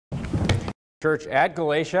Church at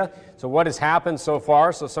Galatia. So what has happened so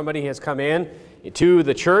far? So somebody has come in to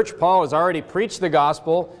the church. Paul has already preached the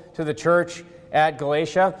gospel to the church at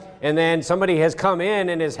Galatia, and then somebody has come in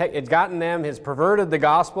and has gotten them, has perverted the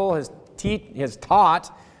gospel, has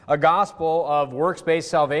taught a gospel of works-based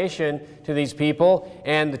salvation to these people,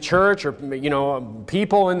 and the church, or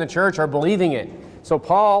people in the church are believing it. So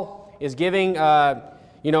Paul is giving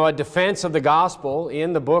a defense of the gospel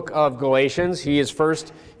in the book of Galatians. He is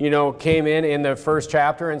first, came in the first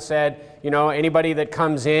chapter and said, anybody that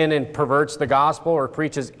comes in and perverts the gospel or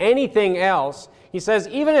preaches anything else, he says,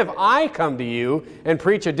 even if I come to you and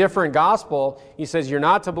preach a different gospel, he says, you're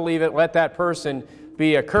not to believe it, let that person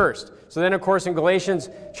be accursed. So then, of course, in Galatians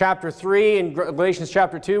chapter 3 and Galatians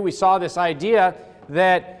chapter 2, we saw this idea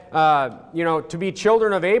that, to be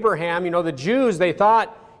children of Abraham, the Jews, they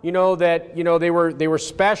thought, that they were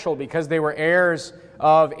special because they were heirs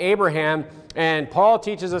of Abraham. And Paul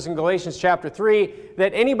teaches us in Galatians chapter 3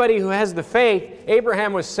 that anybody who has the faith,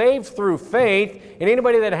 Abraham was saved through faith, and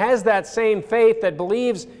anybody that has that same faith, that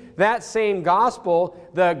believes that same gospel,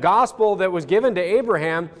 the gospel that was given to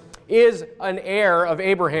Abraham, is an heir of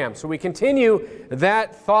Abraham. So we continue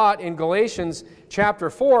that thought in Galatians chapter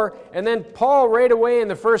 4, and then Paul right away in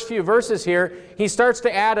the first few verses here, he starts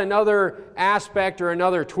to add another aspect or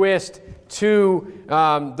another twist to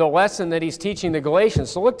the lesson that he's teaching the Galatians.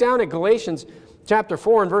 So look down at Galatians chapter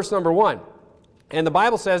 4 and verse number 1. And the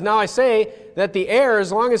Bible says, "Now I say that the heir,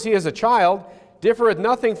 as long as he is a child, differeth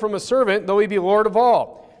nothing from a servant, though he be Lord of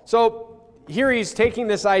all." So here he's taking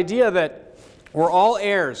this idea that we're all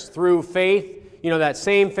heirs through faith, that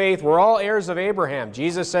same faith. We're all heirs of Abraham.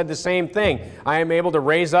 Jesus said the same thing. I am able to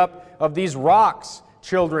raise up of these rocks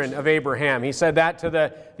children of Abraham. He said that to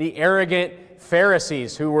the arrogant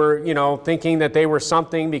Pharisees who were, thinking that they were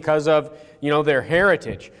something because of, their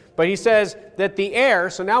heritage. But he says that the heir,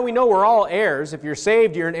 so now we know we're all heirs. If you're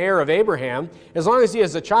saved, you're an heir of Abraham. As long as he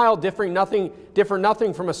is a child, differ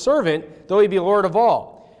nothing from a servant, though he be Lord of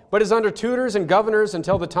all. But is under tutors and governors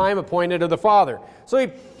until the time appointed of the Father.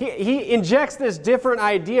 So he injects this different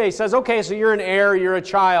idea. He says, okay, so you're an heir, you're a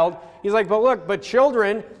child. He's like, but look, but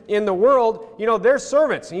children in the world, they're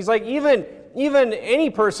servants. And he's like, even any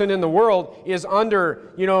person in the world is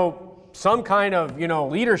under, some kind of,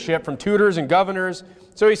 leadership from tutors and governors.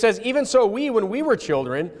 So he says, even so we, when we were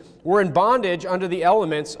children, were in bondage under the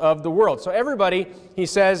elements of the world. So everybody, he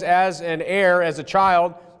says, as an heir, as a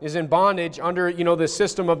child, is in bondage under, the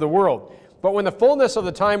system of the world. But when the fullness of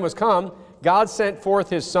the time was come, God sent forth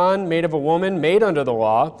his Son, made of a woman, made under the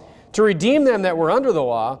law, to redeem them that were under the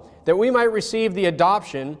law, that we might receive the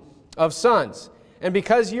adoption of sons. And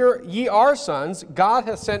because ye are sons, God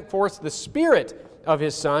hath sent forth the Spirit of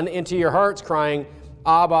his Son into your hearts, crying,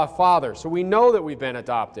 Abba, Father. So we know that we've been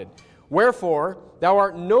adopted. Wherefore, thou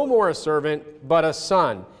art no more a servant, but a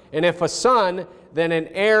son. And if a son, then an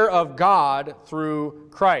heir of God through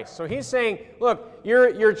Christ. So he's saying, look,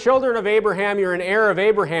 you're children of Abraham, you're an heir of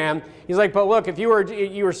Abraham. He's like, but look, if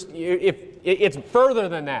it's further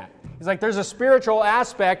than that. He's like, there's a spiritual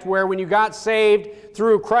aspect where when you got saved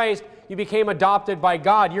through Christ, you became adopted by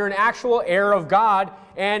God. You're an actual heir of God,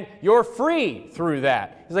 and you're free through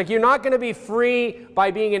that. He's like, you're not going to be free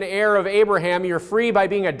by being an heir of Abraham. You're free by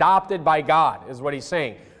being adopted by God, is what he's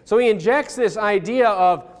saying. So he injects this idea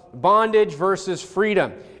of bondage versus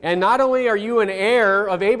freedom. And not only are you an heir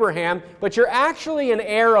of Abraham, but you're actually an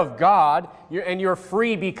heir of God, and you're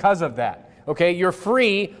free because of that. Okay, you're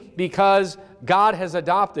free because God has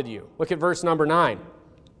adopted you. Look at verse number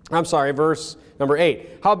 8.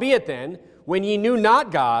 Howbeit then, when ye knew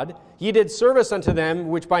not God, ye did service unto them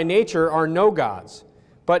which by nature are no gods.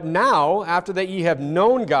 But now, after that ye have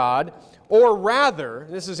known God, or rather,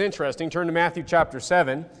 this is interesting, turn to Matthew chapter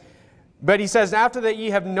 7, but he says, after that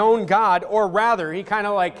ye have known God, or rather, he kind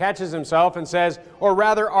of like catches himself and says, or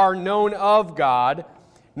rather are known of God.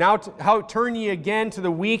 Now how turn ye again to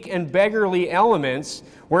the weak and beggarly elements,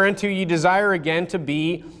 whereunto ye desire again to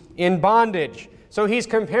be in bondage. So he's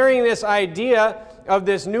comparing this idea of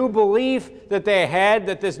this new belief that they had,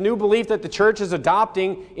 that this new belief that the church is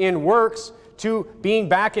adopting in works, to being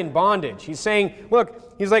back in bondage. He's saying,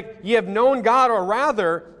 look, he's like, ye have known God, or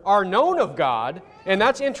rather are known of God. And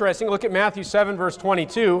that's interesting. Look at Matthew 7, verse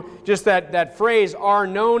 22, just that phrase, are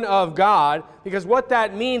known of God, because what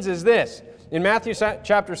that means is this. In Matthew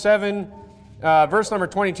chapter 7, verse number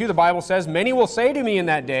 22, the Bible says, many will say to me in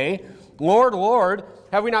that day, Lord, Lord,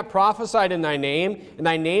 have we not prophesied in thy name, in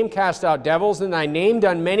thy name cast out devils, in thy name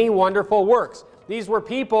done many wonderful works? These were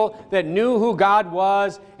people that knew who God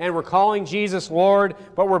was and were calling Jesus Lord,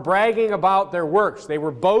 but were bragging about their works. They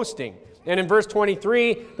were boasting. And in verse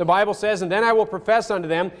 23, the Bible says, "And then I will profess unto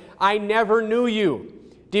them, I never knew you.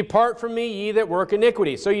 Depart from me, ye that work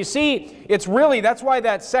iniquity." So you see, it's really, that's why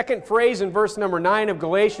that second phrase in verse number 9 of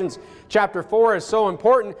Galatians chapter 4 is so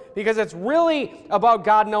important, because it's really about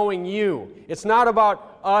God knowing you. It's not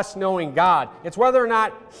about us knowing God. It's whether or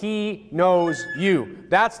not He knows you.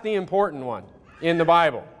 That's the important one in the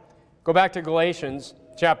Bible. Go back to Galatians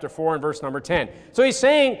chapter 4 and verse number 10. So he's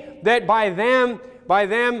saying that by them,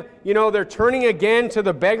 you know, they're turning again to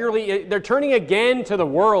the beggarly, they're turning again to the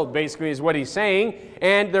world, basically, is what he's saying,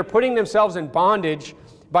 and they're putting themselves in bondage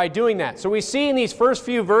by doing that. So we see in these first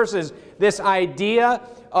few verses this idea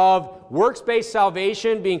of works-based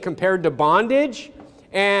salvation being compared to bondage,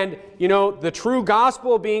 and, you know, the true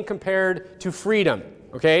gospel being compared to freedom.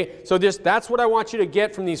 Okay, so that's what I want you to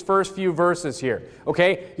get from these first few verses here.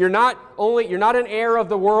 Okay, you're not an heir of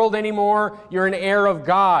the world anymore, you're an heir of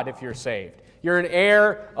God if you're saved. You're an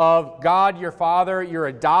heir of God, your Father. You're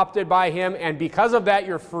adopted by Him, and because of that,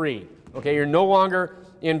 you're free. Okay, you're no longer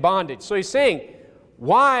in bondage. So he's saying,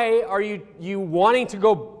 why are you wanting to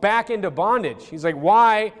go back into bondage? He's like,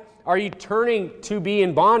 why are you turning to be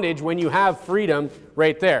in bondage when you have freedom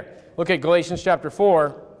right there? Look at Galatians chapter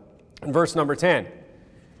 4 and verse number 10.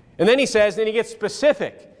 And then he says, then he gets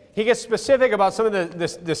specific. He gets specific about some of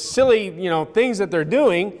the silly, you know, things that they're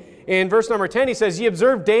doing. In verse number 10, he says, "Ye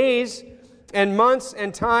observe days and months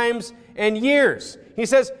and times and years." He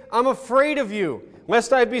says, "I'm afraid of you,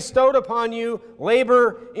 lest I bestowed upon you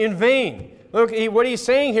labor in vain." Look, what he's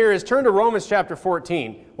saying here is, turn to Romans chapter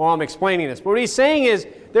 14 while I'm explaining this. But what he's saying is,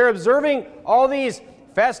 they're observing all these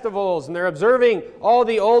festivals, and they're observing all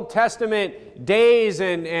the Old Testament days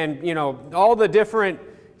and you know, all the different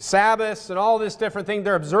Sabbaths and all this different thing.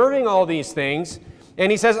 They're observing all these things.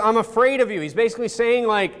 And he says, "I'm afraid of you." He's basically saying,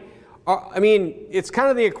 like, I mean, it's kind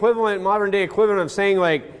of the equivalent, modern day equivalent of saying,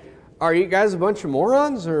 like, are you guys a bunch of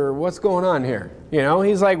morons, or what's going on here? You know,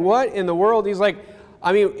 he's like, what in the world? He's like,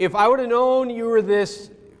 I mean, if I would have known you were this,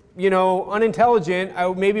 you know, unintelligent,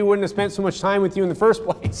 I maybe wouldn't have spent so much time with you in the first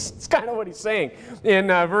place. It's kind of what he's saying in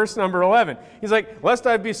verse number 11. He's like, lest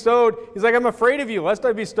I've bestowed, he's like, I'm afraid of you, lest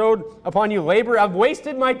I've bestowed upon you labor. I've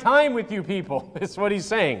wasted my time with you people. That's what he's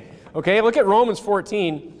saying. Okay, look at Romans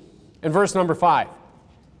 14 and verse number 5.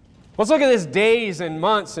 Let's look at this days and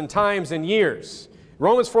months and times and years.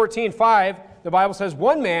 Romans 14:5, the Bible says,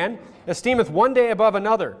 "One man esteemeth one day above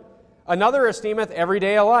another, another esteemeth every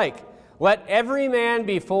day alike. Let every man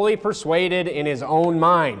be fully persuaded in his own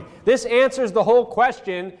mind." This answers the whole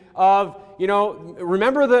question of, you know,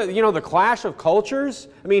 remember the clash of cultures?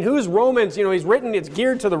 I mean, who's Romans? You know, he's written, it's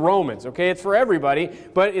geared to the Romans, okay? It's for everybody,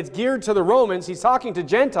 but it's geared to the Romans. He's talking to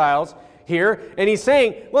Gentiles here, and he's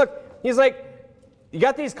saying, look, he's like, you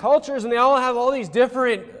got these cultures, and they all have all these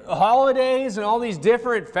different holidays and all these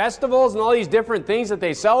different festivals and all these different things that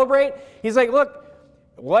they celebrate. He's like, look,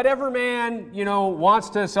 whatever man, you know, wants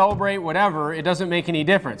to celebrate whatever, it doesn't make any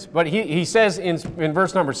difference. But he says in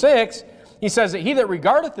verse number 6, he says that he that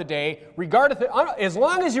regardeth the day, regardeth it, as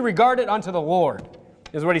long as you regard it unto the Lord,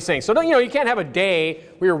 is what he's saying. So, you can't have a day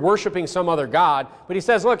where you're worshiping some other God. But he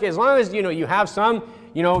says, look, as long as, you have some,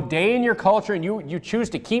 day in your culture, and you choose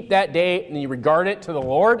to keep that day and you regard it to the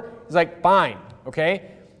Lord, he's like, fine,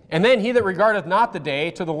 okay? And then he that regardeth not the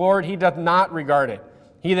day to the Lord, he doth not regard it.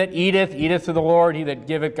 He that eateth, eateth to the Lord. He that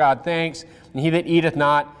giveth God thanks. And he that eateth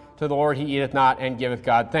not to the Lord, he eateth not and giveth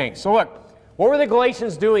God thanks. So look, what were the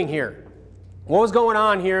Galatians doing here? What was going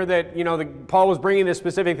on here that, Paul was bringing this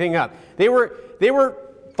specific thing up? They were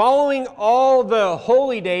following all the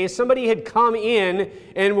holy days. Somebody had come in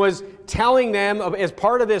and was telling them, as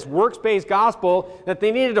part of this works-based gospel, that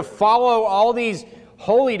they needed to follow all these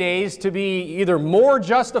holy days to be either more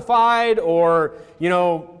justified or,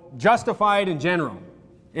 justified in general.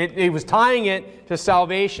 It was tying it to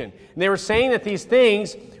salvation. And they were saying that these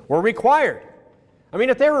things were required. I mean,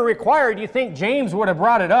 if they were required, you think James would have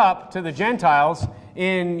brought it up to the Gentiles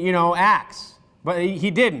in, Acts. But he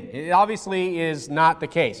didn't. It obviously is not the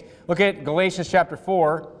case. Look at Galatians chapter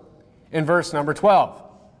 4 and verse number 12.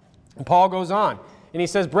 And Paul goes on, and he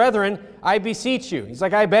says, "Brethren, I beseech you." He's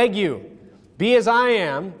like, "I beg you, be as I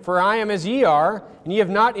am, for I am as ye are, and ye have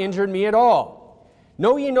not injured me at all.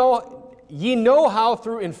 Ye know how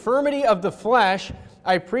through infirmity of the flesh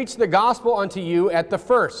I preached the gospel unto you at the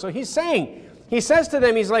first." So he says to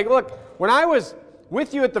them, he's like, look, when I was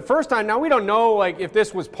with you at the first time, now we don't know if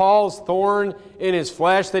this was Paul's thorn in his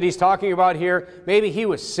flesh that he's talking about here. Maybe he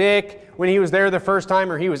was sick when he was there the first time,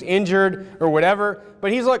 or he was injured or whatever.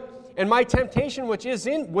 But he's like, "And my temptation which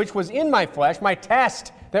was in my flesh, my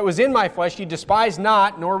test that was in my flesh, ye despised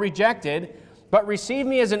not nor rejected. but receive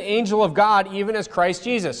me as an angel of God, even as Christ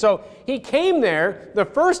Jesus. So he came there the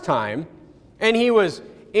first time, and he was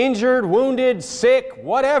injured, wounded, sick,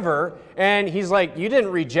 whatever, and he's like, you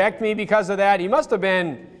didn't reject me because of that. He must have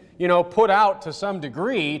been, you know, put out to some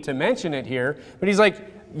degree to mention it here, but he's like,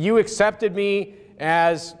 you accepted me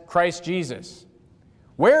as Christ Jesus.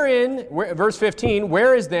 Verse 15,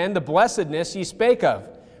 where is then the blessedness ye spake of?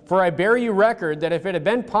 For I bear you record that if it had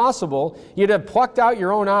been possible, you'd have plucked out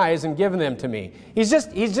your own eyes and given them to me. He's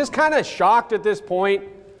just kind of shocked at this point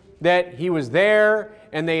that he was there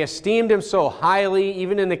and they esteemed him so highly,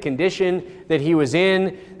 even in the condition that he was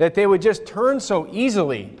in, that they would just turn so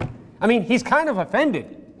easily. I mean, he's kind of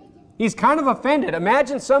offended. He's kind of offended.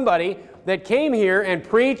 Imagine somebody that came here and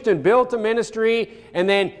preached and built a ministry and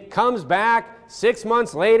then comes back 6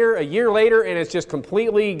 months later, a year later, and it's just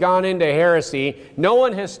completely gone into heresy. No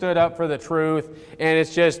one has stood up for the truth, and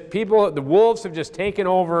it's just people, the wolves have just taken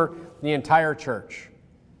over the entire church.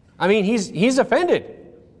 I mean, he's offended.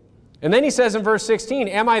 And then he says in verse 16,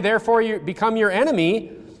 am I therefore become your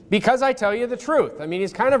enemy because I tell you the truth? I mean,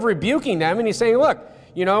 he's kind of rebuking them, and he's saying, look,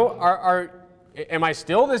 you know, am I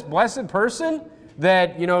still this blessed person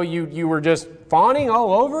that, you know, you were just fawning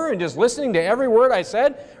all over and just listening to every word I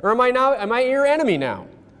said? Or am I your enemy now?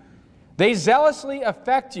 They zealously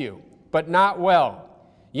affect you, but not well.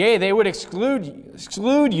 Yea, they would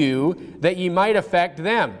exclude you that ye might affect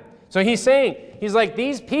them. So he's saying, he's like,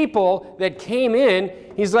 these people that came in,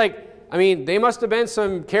 he's like, I mean, they must have been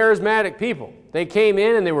some charismatic people. They came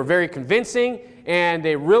in and they were very convincing, and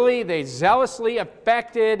they zealously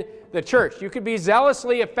affected the church. You could be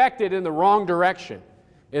zealously affected in the wrong direction,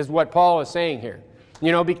 is what Paul is saying here.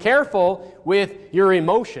 You know, be careful with your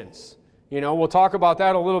emotions. You know, we'll talk about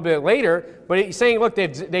that a little bit later, but he's saying, look,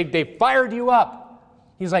 they've fired you up.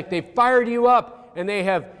 He's like, they've fired you up, and they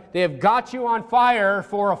have got you on fire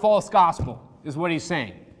for a false gospel, is what he's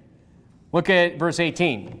saying. Look at verse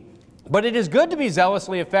 18. But it is good to be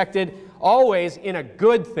zealously affected always in a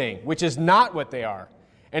good thing, which is not what they are,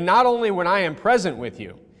 and not only when I am present with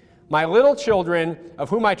you. My little children, of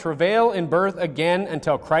whom I travail in birth again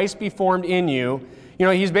until Christ be formed in you. You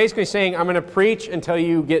know, he's basically saying, I'm going to preach until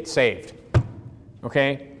you get saved.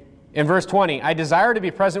 Okay? In verse 20, I desire to be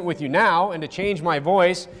present with you now and to change my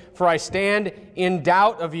voice, for I stand in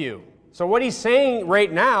doubt of you. So what he's saying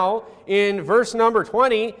right now in verse number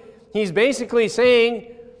 20, he's basically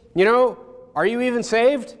saying, you know, are you even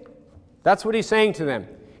saved? That's what he's saying to them.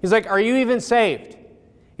 He's like, are you even saved?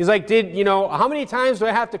 He's like, how many times do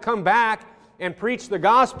I have to come back and preach the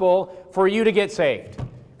gospel for you to get saved?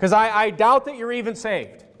 Because I doubt that you're even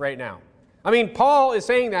saved right now. I mean, Paul is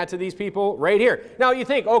saying that to these people right here. Now you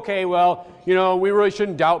think, okay, well, you know, we really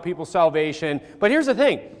shouldn't doubt people's salvation. But here's the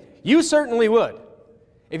thing. You certainly would.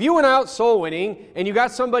 If you went out soul winning and you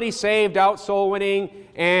got somebody saved out soul winning,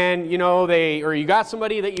 and you got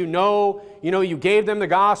somebody that you gave them the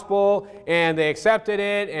gospel and they accepted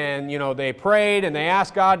it, and they prayed and they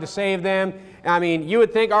asked God to save them. I mean, you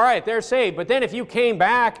would think, all right, they're saved. But then if you came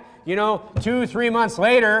back, 2-3 months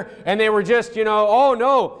later, and they were just, oh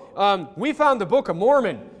no, we found the Book of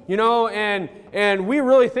Mormon, and we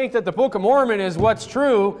really think that the Book of Mormon is what's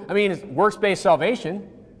true. I mean, it's works-based salvation.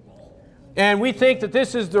 And we think that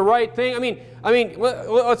this is the right thing. I mean,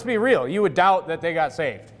 let's be real. You would doubt that they got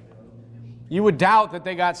saved. You would doubt that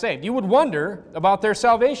they got saved. You would wonder about their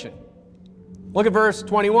salvation. Look at verse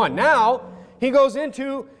 21. Now, he goes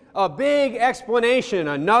into a big explanation,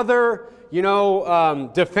 another,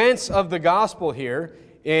 defense of the gospel here,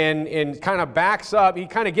 and kind of backs up. He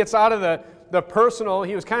kind of gets out of the personal.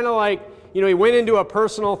 He was kind of like, he went into a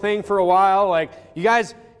personal thing for a while, like, you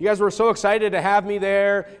guys were so excited to have me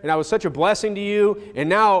there, and I was such a blessing to you, and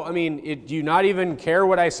now, do you not even care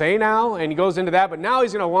what I say now? And he goes into that, but now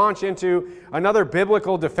he's going to launch into another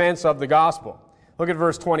biblical defense of the gospel. Look at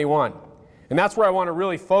verse 21. And that's where I want to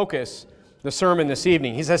really focus the sermon this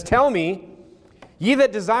evening. He says, tell me, ye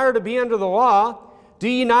that desire to be under the law, do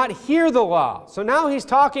ye not hear the law? So now he's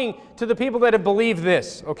talking to the people that have believed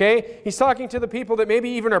this, okay? He's talking to the people that maybe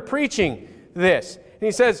even are preaching this. And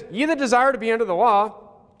he says, ye that desire to be under the law,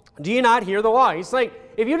 do you not hear the law? He's like,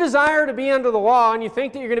 if you desire to be under the law and you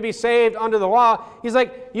think that you're going to be saved under the law, he's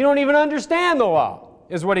like, you don't even understand the law,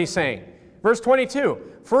 is what he's saying. Verse 22,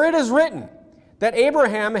 for it is written that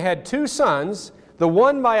Abraham had 2 sons, the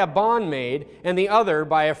one by a bondmaid and the other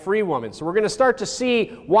by a free woman. So we're going to start to see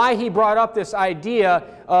why he brought up this idea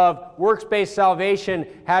of works-based salvation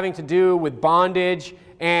having to do with bondage,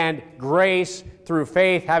 and grace through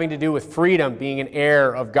faith having to do with freedom, being an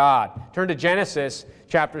heir of God. Turn to Genesis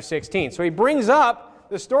chapter 16. So he brings up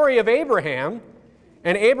the story of Abraham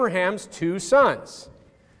and Abraham's 2 sons.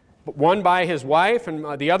 one by his wife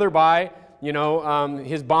and the other by,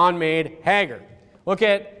 his bondmaid Hagar. Look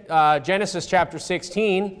at Genesis chapter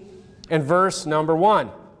 16 and verse number 1.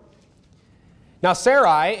 Now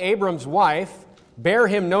Sarai, Abram's wife, bare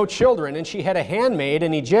him no children, and she had a handmaid,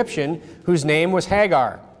 an Egyptian, whose name was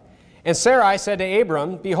Hagar. And Sarai said to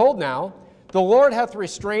Abram, Behold now, the Lord hath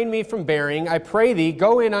restrained me from bearing. I pray thee,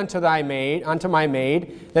 go in unto my maid,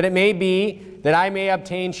 that it may be that I may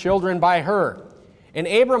obtain children by her. And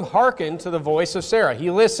Abram hearkened to the voice of Sarah. He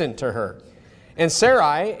listened to her. And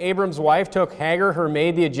Sarai, Abram's wife, took Hagar, her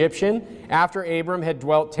maid, the Egyptian, after Abram had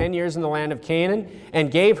dwelt 10 years in the land of Canaan, and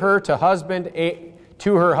gave her to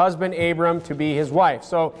her husband Abram to be his wife.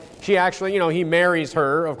 So she actually, he marries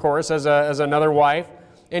her, of course, as another wife.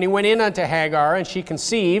 And he went in unto Hagar, and she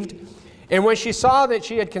conceived. And when she saw that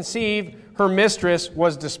she had conceived, her mistress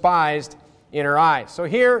was despised in her eyes. So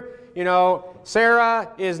here, Sarai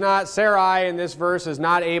in this verse is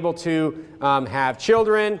not able to have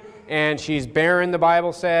children, and she's barren, the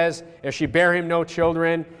Bible says. If she bare him no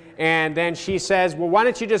children. And then she says, well, why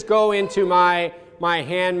don't you just go into my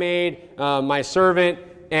handmaid, my servant,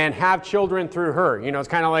 and have children through her. It's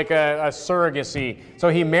kind of like a surrogacy. So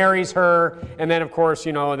he marries her, and then, of course,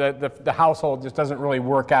 the household just doesn't really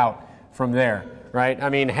work out from there, right? I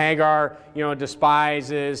mean, Hagar,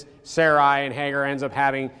 despises Sarai, and Hagar ends up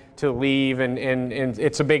having to leave, and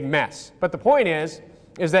it's a big mess. But the point is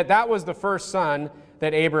that was the first son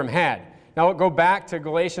that Abram had. Now, we'll go back to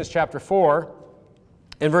Galatians chapter 4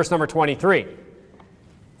 and verse number 23.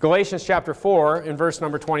 Galatians chapter 4 and verse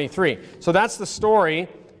number 23. So that's the story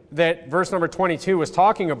that verse number 22 was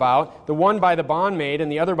talking about, the one by the bondmaid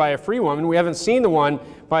and the other by a free woman. We haven't seen the one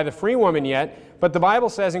by the free woman yet, but the Bible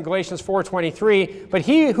says in Galatians 4:23, but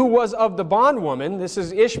he who was of the bondwoman, this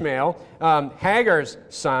is Ishmael, Hagar's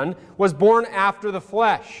son, was born after the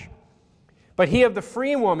flesh. But he of the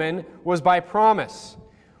free woman was by promise,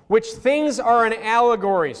 which things are an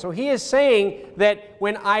allegory. So he is saying that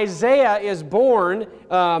when Isaiah is born,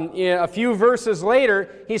 a few verses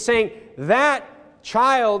later, he's saying that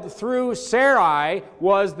child through Sarai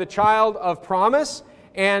was the child of promise,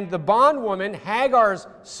 and the bondwoman, Hagar's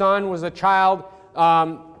son, was a child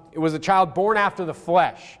born after the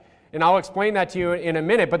flesh. And I'll explain that to you in a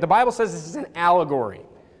minute, but the Bible says this is an allegory.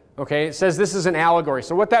 Okay, it says this is an allegory.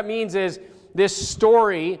 So what that means is this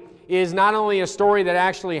story is not only a story that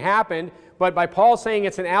actually happened, but by Paul saying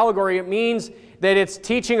it's an allegory, it means that it's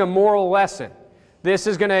teaching a moral lesson.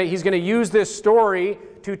 He's going to use this story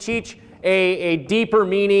to teach a deeper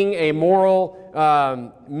meaning, a moral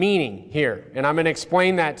meaning here. And I'm going to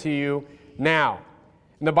explain that to you now.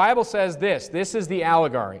 And the Bible says this is the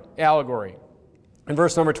allegory. In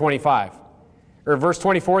verse number 25. Or verse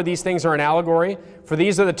 24, these things are an allegory, for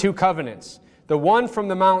these are the two covenants. The one from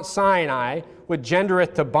the Mount Sinai, which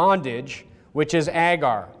gendereth to bondage, which is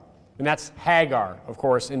Agar. And that's Hagar, of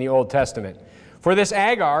course, in the Old Testament. For this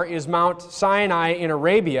Agar is Mount Sinai in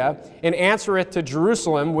Arabia, and answereth to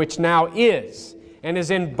Jerusalem, which now is, and is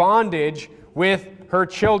in bondage with her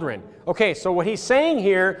children. Okay, so what he's saying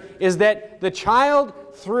here is that the child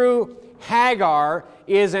through Hagar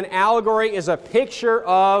is an allegory, is a picture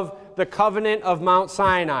of the covenant of Mount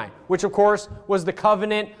Sinai, which of course was the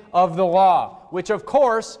covenant of the law, which of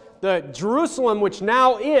course the Jerusalem which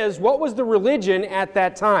now is, what was the religion at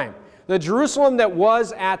that time? The Jerusalem that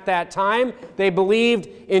was at that time, they believed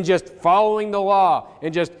in just following the law,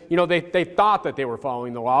 and just, they thought that they were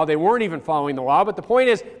following the law. They weren't even following the law, but the point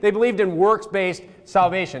is they believed in works-based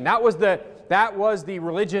salvation. That was the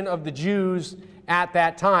religion of the Jews at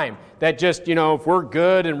that time. That just, if we're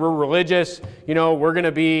good and we're religious, we're going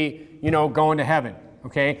to be, going to heaven.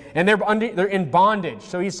 Okay? And they're in bondage.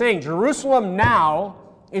 So he's saying Jerusalem now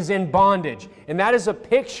is in bondage. And that is a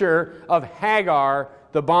picture of Hagar,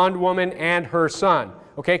 the bondwoman, and her son.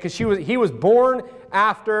 Okay? Because he was born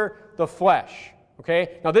after the flesh.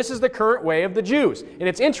 Okay? Now this is the current way of the Jews. And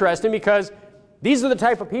it's interesting because these are the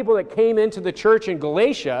type of people that came into the church in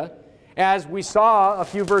Galatia, as we saw a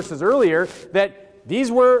few verses earlier, that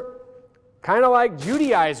these were kind of like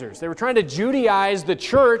Judaizers. They were trying to Judaize the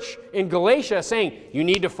church in Galatia, saying, you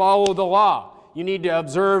need to follow the law. You need to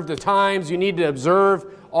observe the times. You need to observe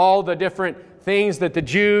all the different things that the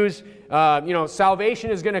Jews, salvation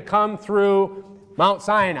is going to come through Mount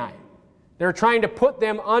Sinai. They're trying to put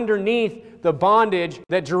them underneath the bondage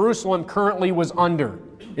that Jerusalem currently was under,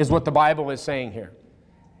 is what the Bible is saying here.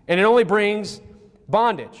 And it only brings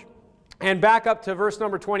bondage. And back up to verse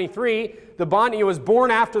number 23, he was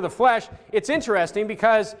born after the flesh. It's interesting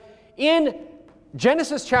because in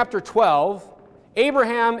Genesis chapter 12,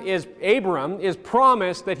 Abram is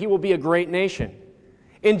promised that he will be a great nation.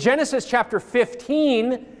 In Genesis chapter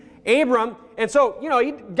 15, Abram, and so,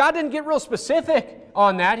 God didn't get real specific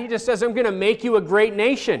on that. He just says, I'm going to make you a great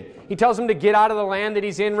nation. He tells him to get out of the land that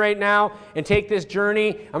he's in right now and take this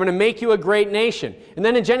journey. I'm going to make you a great nation. And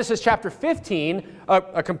then in Genesis chapter 15,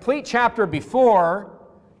 a complete chapter before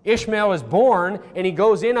Ishmael is born and he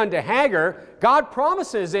goes in unto Hagar, God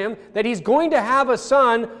promises him that he's going to have a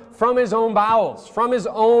son from his own bowels, from his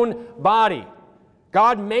own body.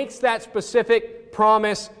 God makes that specific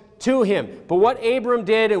promise to him. But what Abram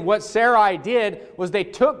did and what Sarai did was they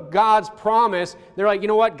took God's promise. They're like, you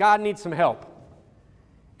know what? God needs some help.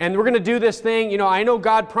 And we're going to do this thing. I know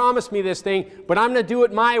God promised me this thing, but I'm going to do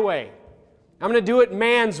it my way. I'm going to do it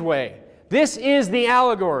man's way. This is the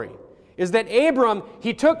allegory, is that Abram,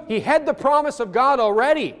 he had the promise of God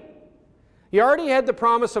already. He already had the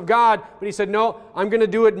promise of God, but he said, no, I'm going to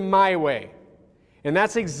do it my way. And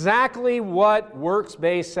that's exactly what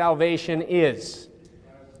works-based salvation is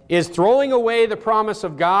throwing away the promise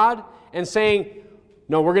of God and saying,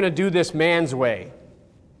 no, we're going to do this man's way.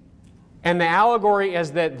 And the allegory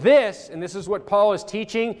is that and this is what Paul is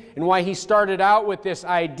teaching and why he started out with this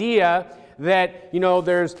idea that,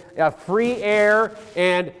 there's a free air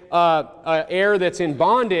and air that's in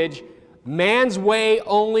bondage. Man's way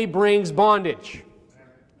only brings bondage,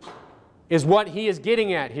 is what he is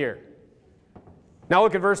getting at here. Now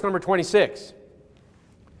look at verse number 26.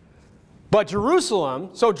 But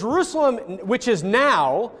Jerusalem, so Jerusalem which is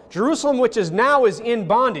now is in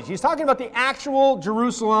bondage. He's talking about the actual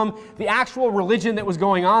Jerusalem, the actual religion that was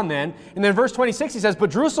going on then. And then verse 26 he says,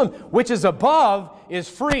 but Jerusalem which is above is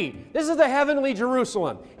free. This is the heavenly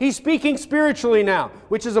Jerusalem. He's speaking spiritually now.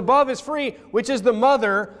 Which is above is free, which is the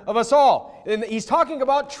mother of us all. And he's talking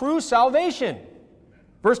about true salvation.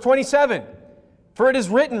 Verse 27, for it is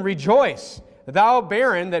written, rejoice, thou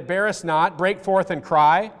barren that bearest not, break forth and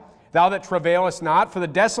cry. Thou that travailest not, for the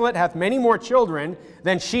desolate hath many more children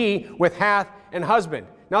than she which hath an husband.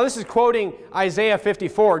 Now this is quoting Isaiah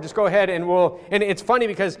 54. Just go ahead and and it's funny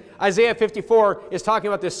because Isaiah 54 is talking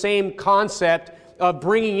about the same concept of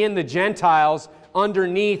bringing in the Gentiles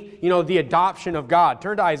underneath, the adoption of God.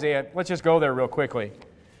 Turn to Isaiah. Let's just go there real quickly.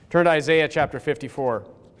 Turn to Isaiah chapter 54.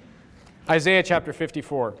 Isaiah chapter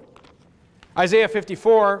 54. Isaiah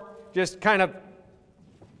 54 just kind of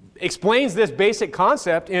explains this basic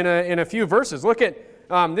concept in a few verses. Look at,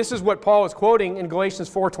 this is what Paul is quoting in Galatians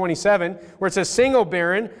 4:27, where it says, sing, O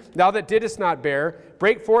barren, thou that didst not bear,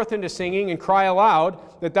 break forth into singing and cry aloud,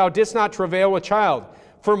 that thou didst not travail with child.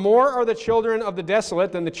 For more are the children of the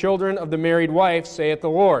desolate than the children of the married wife, saith the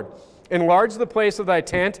Lord. Enlarge the place of thy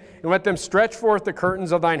tent, and let them stretch forth the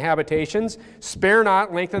curtains of thine habitations. Spare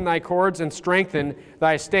not, lengthen thy cords, and strengthen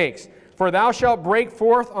thy stakes. For thou shalt break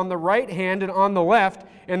forth on the right hand and on the left,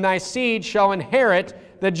 and thy seed shall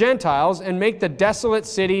inherit the Gentiles, and make the desolate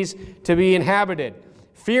cities to be inhabited.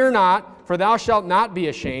 Fear not, for thou shalt not be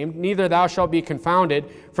ashamed, neither thou shalt be confounded.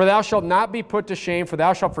 For thou shalt not be put to shame, for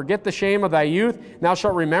thou shalt forget the shame of thy youth, and thou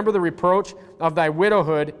shalt remember the reproach of thy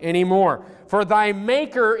widowhood any more. For thy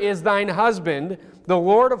Maker is thine husband, the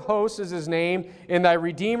Lord of hosts is his name, and thy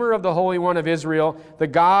Redeemer of the Holy One of Israel, the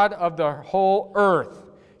God of the whole earth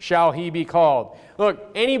shall he be called.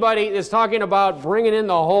 Look, anybody that's talking about bringing in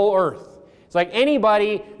the whole earth, it's like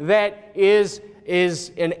anybody that is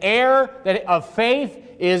an heir of faith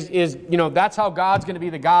is that's how God's going to be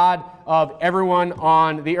the God of everyone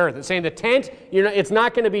on the earth. It's saying the tent, it's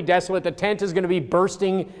not going to be desolate. The tent is going to be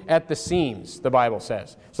bursting at the seams, the Bible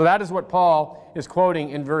says. So that is what Paul is quoting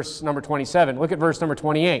in verse number 27. Look at verse number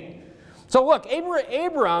 28. So look,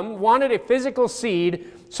 Abram wanted a physical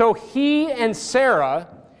seed, so he and Sarah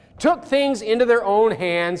took things into their own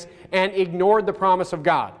hands and ignored the promise of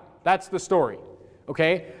God. That's the story.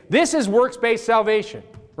 Okay? This is works-based salvation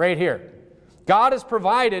right here. God has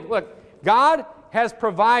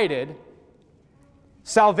provided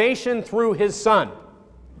salvation through his Son.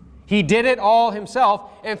 He did it all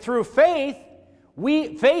himself, and through faith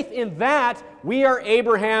in that, we are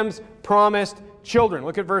Abraham's promised children.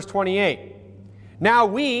 Look at verse 28. Now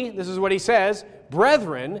this is what he says,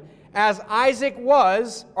 brethren, as Isaac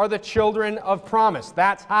was, are the children of promise.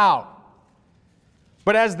 That's how.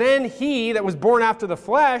 But as then he that was born after the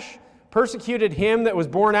flesh persecuted him that was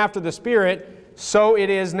born after the Spirit, so it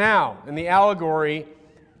is now. And the allegory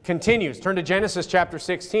continues. Turn to Genesis chapter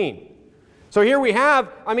 16. So here we have,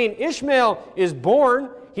 Ishmael is born.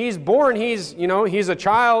 He's a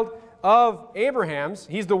child of Abraham's.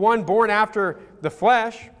 He's the one born after the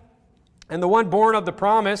flesh. And the one born of the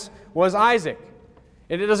promise was Isaac.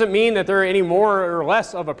 It doesn't mean that they're any more or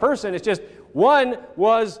less of a person. It's just one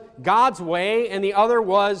was God's way and the other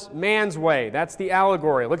was man's way. That's the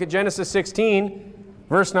allegory. Look at Genesis 16,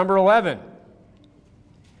 verse number 11.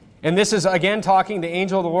 And this is again the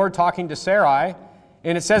angel of the Lord talking to Sarai.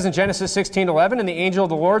 And it says in Genesis 16:11, and the angel of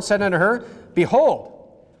the Lord said unto her, Behold,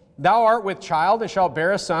 thou art with child, and shalt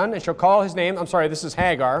bear a son, and shall call his name, this is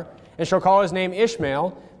Hagar, and shall call his name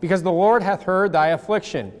Ishmael, because the Lord hath heard thy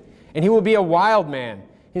affliction. And he will be a wild man.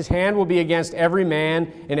 His hand will be against every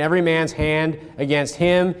man, and every man's hand against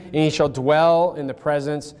him, and he shall dwell in the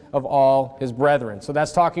presence of all his brethren. So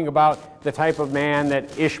that's talking about the type of man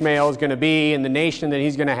that Ishmael is going to be and the nation that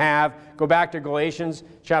he's going to have. Go back to Galatians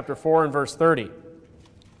chapter 4 and verse 30.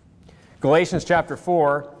 Galatians chapter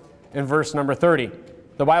 4 and verse number 30.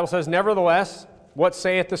 The Bible says, Nevertheless, what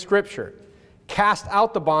saith the Scripture? Cast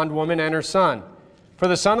out the bondwoman and her son. For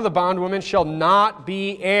the son of the bondwoman shall not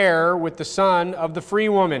be heir with the son of the free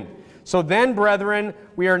woman. So then, brethren,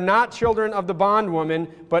 we are not children of the bondwoman,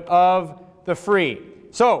 but of the free.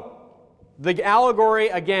 So, the allegory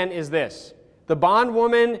again is this. The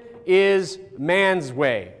bondwoman is man's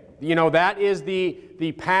way. That is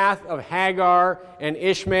the path of Hagar and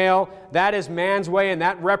Ishmael. That is man's way, and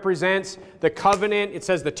that represents the covenant. It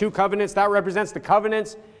says the two covenants. That represents the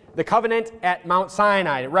covenant at Mount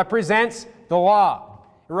Sinai. It represents the law.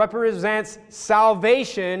 It represents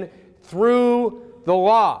salvation through the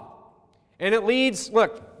law. And it leads,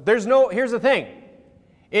 look, here's the thing.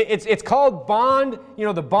 It's called bond,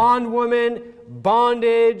 the bondwoman,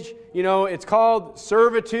 bondage, it's called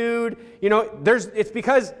servitude. It's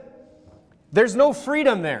because there's no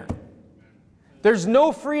freedom there. There's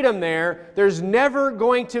no freedom there. There's never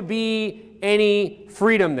going to be any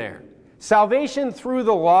freedom there. Salvation through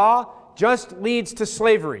the law just leads to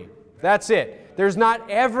slavery. That's it. There's not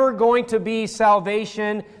ever going to be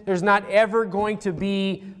salvation. There's not ever going to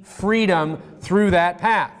be freedom through that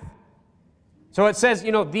path. So it says,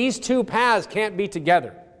 these two paths can't be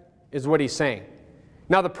together, is what he's saying.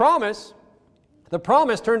 Now the promise,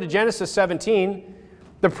 turn to Genesis 17,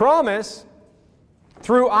 the promise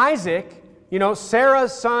through Isaac,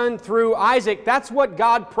 Sarah's son through Isaac, that's what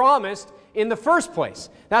God promised in the first place.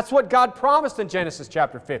 That's what God promised in Genesis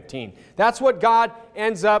chapter 15. That's what God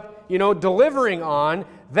ends up, delivering on.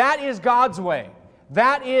 That is God's way.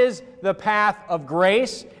 That is the path of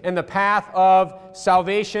grace and the path of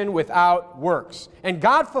salvation without works. And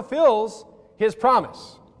God fulfills His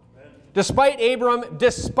promise. Despite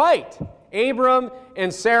Abram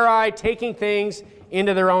and Sarai taking things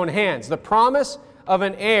into their own hands. The promise of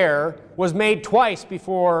an heir was made twice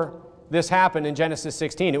before this happened in Genesis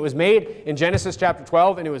 16. It was made in Genesis chapter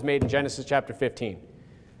 12 and it was made in Genesis chapter 15.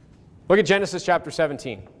 Look at Genesis chapter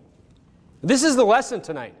 17. This is the lesson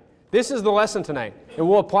tonight. This is the lesson tonight. And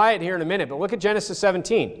we'll apply it here in a minute, but look at Genesis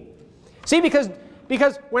 17. See, because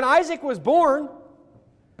when Isaac was born,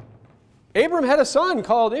 Abram had a son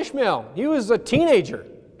called Ishmael. He was a teenager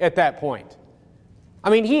at that point.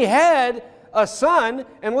 He had a son,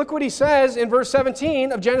 and look what he says in verse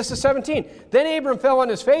 17 of Genesis 17. Then Abram fell on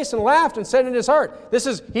his face and laughed and said in his heart,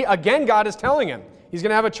 again God is telling him, he's going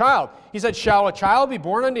to have a child. He said, shall a child be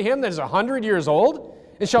born unto him that is 100 years old?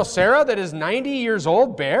 And shall Sarah that is 90 years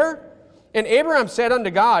old bear? And Abraham said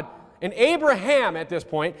unto God, and Abraham at this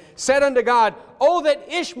point said unto God, oh, that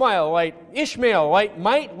Ishmael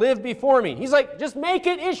might live before me. He's like, just make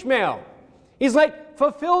it Ishmael. He's like,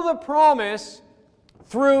 fulfill the promise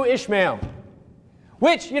through Ishmael.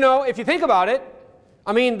 Which, if you think about it,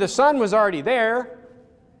 the son was already there.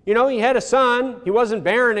 He had a son. He wasn't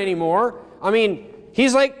barren anymore.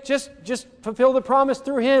 He's like, just fulfill the promise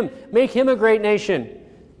through him. Make him a great nation.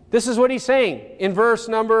 This is what he's saying in verse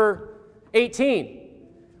number 18.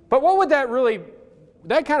 But what would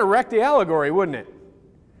that kind of wreck the allegory, wouldn't it?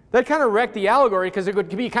 That kind of wrecked the allegory because it would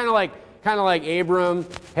be kind of like Abram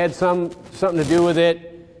had something to do with it,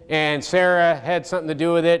 and Sarah had something to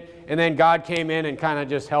do with it, and then God came in and kind of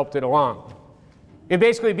just helped it along. It'd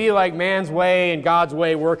basically be like man's way and God's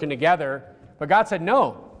way working together, but God said,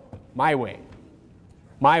 no, my way.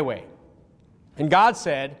 My way. And God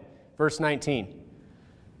said, verse 19,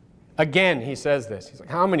 again he says this. He's like,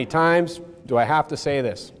 how many times do I have to say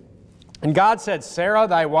this? And God said, Sarah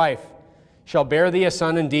thy wife shall bear thee a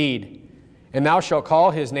son indeed, and thou shalt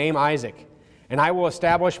call his name Isaac, and I will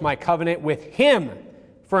establish my covenant with him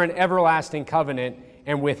for an everlasting covenant,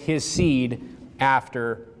 and with his seed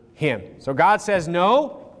after him. So God says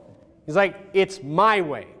no. He's like, it's my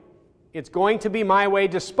way. It's going to be my way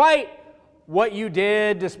despite what you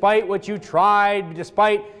did, despite what you tried,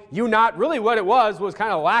 despite you not, really what it was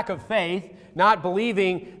kind of lack of faith, not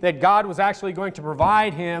believing that God was actually going to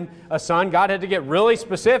provide him a son. God had to get really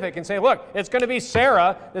specific and say, look, it's going to be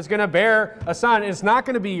Sarah that's going to bear a son. It's not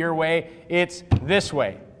going to be your way. It's this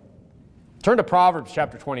way. Turn to Proverbs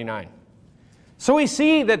chapter 29. So we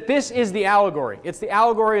see that this is the allegory. It's the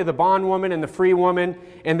allegory of the bondwoman and the free woman,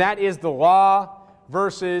 and that is the law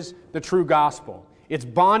versus the true gospel. It's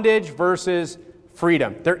bondage versus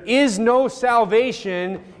freedom. There is no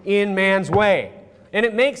salvation in man's way. And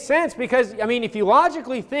it makes sense because, I mean, if you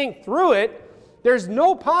logically think through it, there's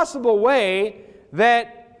no possible way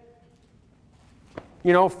that,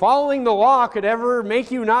 you know, following the law could ever make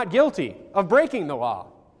you not guilty of breaking the law.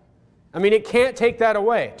 I mean, it can't take that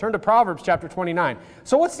away. Turn to Proverbs chapter 29.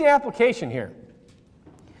 So what's the application here?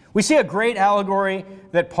 We see a great allegory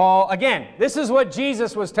that Paul, again, this is what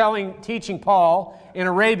Jesus was teaching Paul in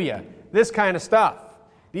Arabia. This kind of stuff.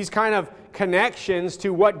 These kind of connections to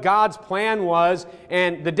what God's plan was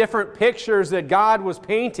and the different pictures that God was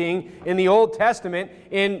painting in the Old Testament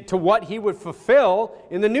into what He would fulfill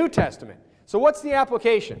in the New Testament. So what's the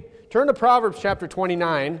application? Turn to Proverbs chapter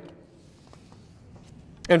 29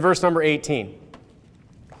 and verse number 18.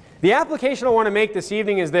 The application I want to make this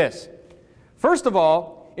evening is this. First of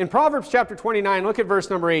all, in Proverbs chapter 29, look at verse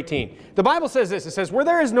number 18. The Bible says this. It says, "Where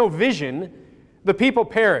there is no vision, the people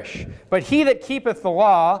perish. But he that keepeth the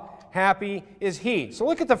law, happy is he." So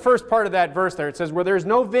look at the first part of that verse there. It says, "Where there is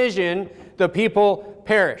no vision, the people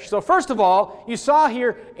perish." So first of all, you saw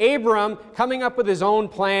here Abram coming up with his own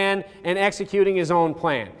plan and executing his own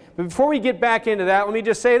plan. But before we get back into that, let me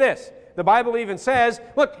just say this. The Bible even says,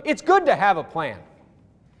 look, it's good to have a plan.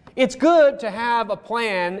 It's good to have a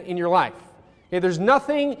plan in your life. Okay, there's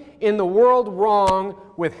nothing in the world wrong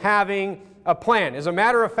with having a plan. As a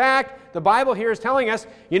matter of fact, the Bible here is telling us,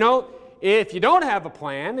 you know, if you don't have a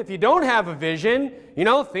plan, if you don't have a vision, you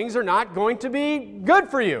know, things are not going to be good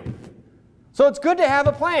for you. So it's good to have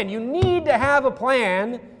a plan. You need to have a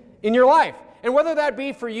plan in your life. And whether that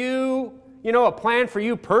be for you, you know, a plan for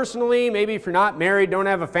you personally, maybe if you're not married, don't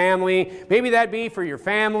have a family, maybe that be for your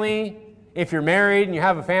family, if you're married and you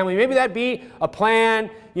have a family, maybe that be a plan,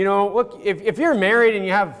 you know, look, if you're married and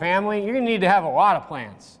you have a family, you're going to need to have a lot of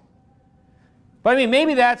plans. But I mean,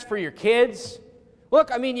 maybe that's for your kids.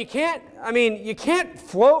 Look, I mean, you can't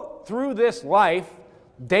float through this life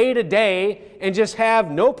day to day and just have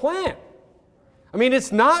no plan. I mean,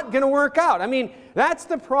 it's not going to work out. I mean, that's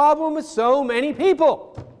the problem with so many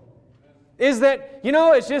people. Is that, you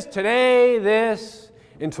know, it's just today this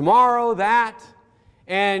and tomorrow that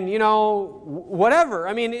and, you know, whatever.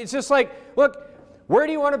 I mean, it's just like, look, where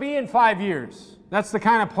do you want to be in 5 years? That's the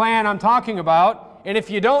kind of plan I'm talking about. And if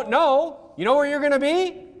you don't know, you know where you're going to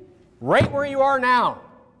be? Right where you are now,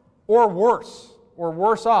 or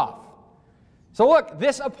worse off. So look,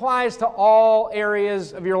 this applies to all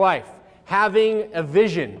areas of your life. Having a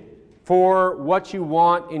vision for what you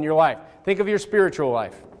want in your life. Think of your spiritual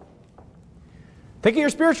life. Think of your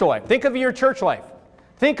spiritual life. Think of your church life.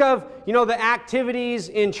 Think of, you know, the activities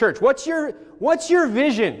in church. What's your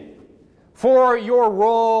vision for your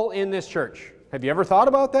role in this church? Have you ever thought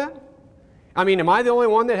about that? I mean, am I the only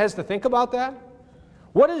one that has to think about that?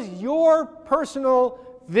 What is your personal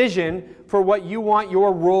vision for what you want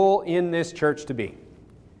your role in this church to be?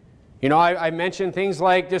 You know, I mentioned things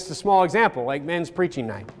like, just a small example, like men's preaching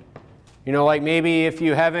night. You know, like maybe if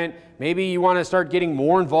you haven't, maybe you want to start getting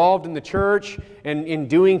more involved in the church and in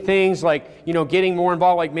doing things like, you know, getting more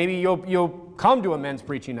involved, like maybe you'll come to a men's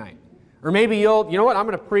preaching night. Or maybe you know what, I'm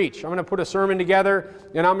going to preach. I'm going to put a sermon together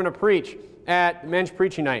and I'm going to preach at men's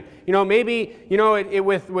preaching night. You know, maybe, you know,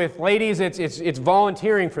 with ladies, it's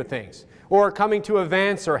volunteering for things, or coming to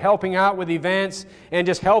events, or helping out with events, and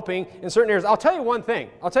just helping in certain areas. I'll tell you one thing,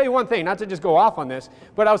 not to just go off on this,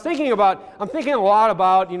 but I'm thinking a lot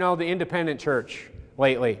about, you know, the independent church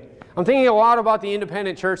lately. I'm thinking a lot about the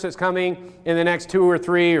independent church that's coming in the next 2 or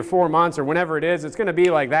 3 or 4 months, or whenever it is. It's going to be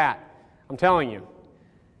like that. I'm telling you.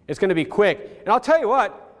 It's going to be quick. And I'll tell you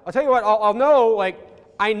what, I'll know, like,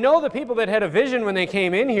 I know the people that had a vision when they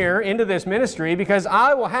came in here into this ministry, because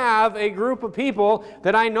I will have a group of people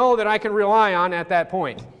that I know that I can rely on at that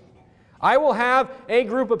point. I will have a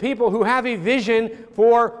group of people who have a vision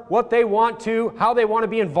for what they want to, how they want to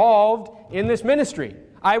be involved in this ministry.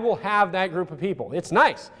 I will have that group of people. It's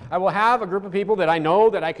nice. I will have a group of people that I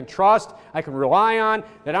know, that I can trust, I can rely on,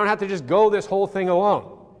 that I don't have to just go this whole thing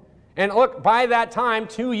alone. And look, by that time,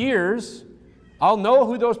 2 years, I'll know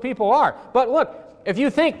who those people are. But look, if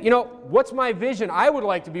you think, you know, what's my vision? I would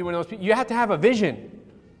like to be one of those people. You have to have a vision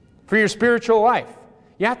for your spiritual life.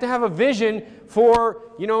 You have to have a vision for,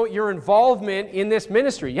 you know, your involvement in this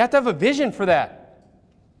ministry. You have to have a vision for that.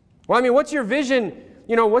 Well, I mean, what's your vision?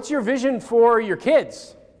 You know, what's your vision for your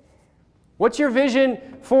kids? What's your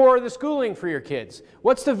vision for the schooling for your kids?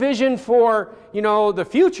 What's the vision for, you know, the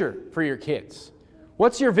future for your kids?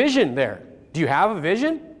 What's your vision there? Do you have a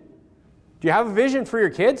vision? Do you have a vision for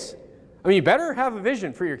your kids? I mean, you better have a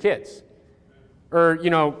vision for your kids. Or,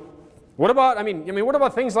 what about, what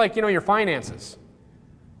about things like, your finances?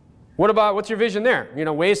 What's your vision there?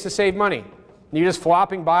 Ways to save money. Are you just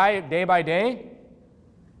flopping by day?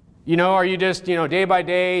 Are you just, day by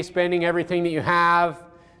day spending everything that you have?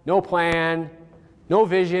 No plan, no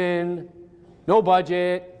vision, no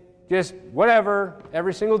budget, just whatever,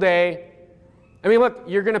 every single day. I mean, look,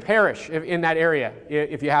 you're going to perish in that area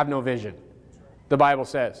if you have no vision, the Bible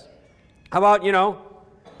says. How about,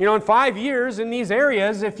 in 5 years in these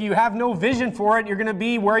areas, if you have no vision for it, you're going to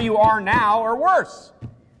be where you are now or worse.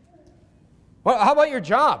 Well, how about your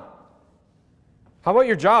job? How about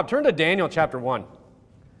your job? Turn to Daniel chapter 1.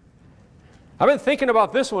 I've been thinking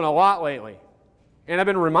about this one a lot lately, and I've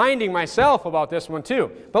been reminding myself about this one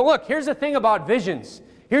too. But look, here's the thing about visions.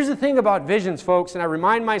 Here's the thing about visions, folks, and I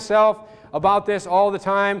remind myself about this all the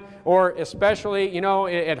time, or especially,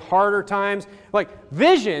 at harder times. Like,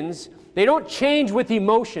 visions, they don't change with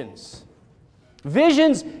emotions.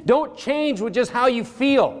 Visions don't change with just how you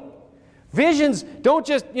feel. Visions don't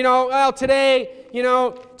just, well, today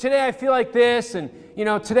I feel like this, and,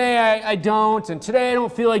 today I don't, and today I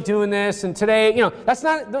don't feel like doing this, and today, that's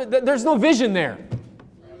not, there's no vision there.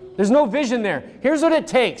 There's no vision there. Here's what it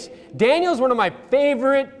takes. Daniel's one of my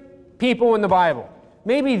favorite people in the Bible.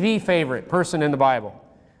 Maybe the favorite person in the Bible.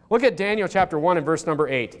 Look at Daniel chapter 1 and verse number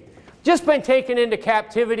 8. Just been taken into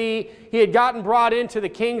captivity. He had gotten brought into the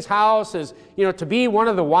king's house as, to be one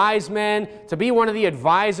of the wise men, to be one of the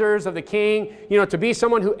advisors of the king, to be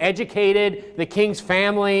someone who educated the king's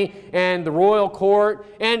family and the royal court.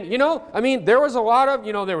 And, there was a lot of,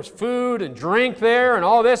 there was food and drink there and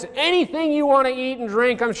all this. Anything you want to eat and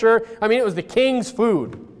drink, I'm sure. It was the king's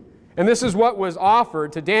food. And this is what was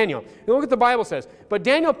offered to Daniel. And look what the Bible says. But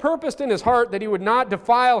Daniel purposed in his heart that he would not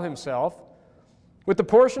defile himself with the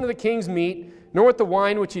portion of the king's meat, nor with the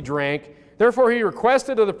wine which he drank. Therefore he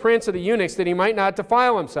requested of the prince of the eunuchs that he might not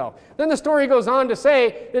defile himself. Then the story goes on to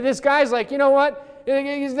say that this guy's like, you know what?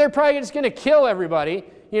 They're probably just going to kill everybody,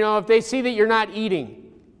 if they see that you're not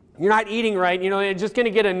eating. You're not eating right, they're just going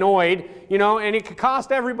to get annoyed, and it could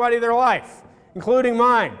cost everybody their life, including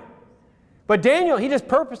mine. But Daniel, he just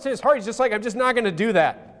purposed in his heart. He's just like, I'm just not going to do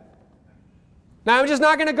that. Now, I'm just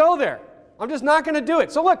not going to go there. I'm just not going to do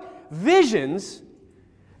it. So look, visions,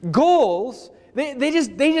 goals, you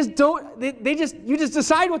just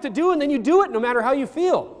decide what to do, and then you do it no matter how you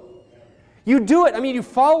feel. You do it. You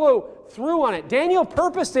follow through on it. Daniel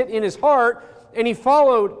purposed it in his heart, and he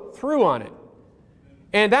followed through on it.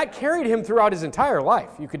 And that carried him throughout his entire life.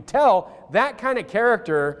 You could tell that kind of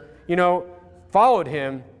character, followed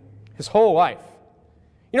him his whole life.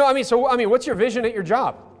 What's your vision at your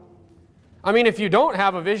job? If you don't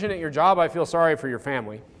have a vision at your job, I feel sorry for your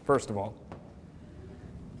family, first of all.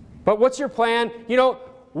 But what's your plan?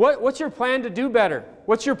 What's your plan to do better?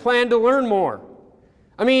 What's your plan to learn more?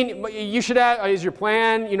 You should have, is your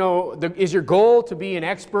plan, is your goal to be an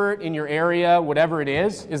expert in your area, whatever it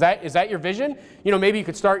is? Is that your vision? Maybe you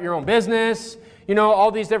could start your own business,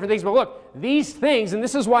 all these different things. But look, these things, and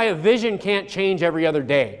this is why a vision can't change every other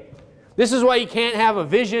day. This is why you can't have a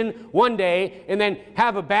vision one day and then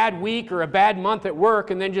have a bad week or a bad month at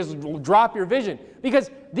work and then just drop your vision.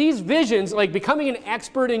 Because these visions, like becoming an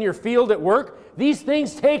expert in your field at work, these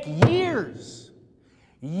things take years.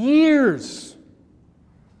 Years.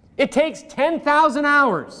 It takes 10,000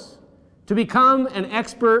 hours to become an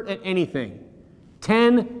expert at anything.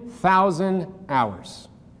 10,000 hours.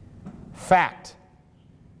 Fact.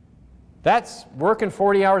 That's working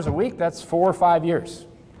 40 hours a week. That's 4 or 5 years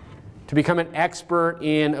to become an expert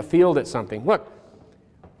in a field at something. Look,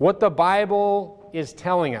 what the Bible is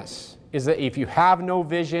telling us is that if you have no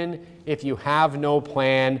vision, if you have no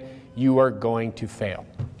plan, you are going to fail.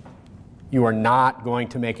 You are not going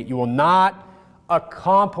to make it. You will not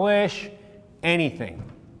accomplish anything.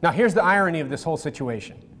 Now, here's the irony of this whole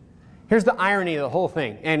situation. Here's the irony of the whole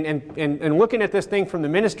thing. And looking at this thing from the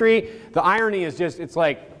ministry, the irony is just, it's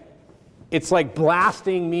like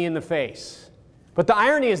blasting me in the face. But the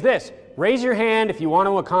irony is this. Raise your hand if you want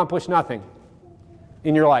to accomplish nothing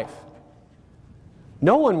in your life.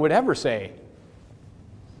 No one would ever say,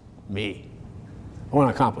 me, I want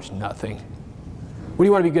to accomplish nothing. What do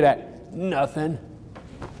you want to be good at? Nothing.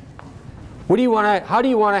 How do you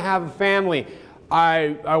want to have a family?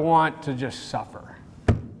 I want to just suffer.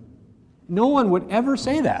 No one would ever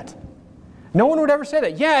say that. No one would ever say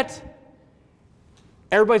that. Yet,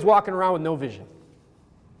 everybody's walking around with no vision.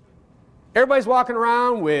 Everybody's walking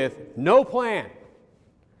around with no plan.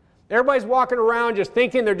 Everybody's walking around just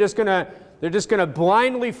thinking they're just gonna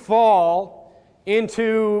blindly fall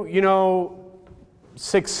into,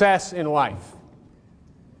 success in life.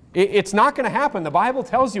 It's not going to happen. The Bible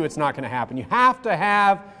tells you it's not going to happen. You have to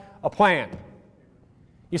have a plan.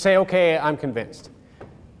 You say, okay, I'm convinced.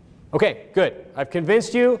 Okay, good. I've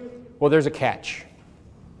convinced you. Well, there's a catch.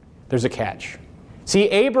 There's a catch. See,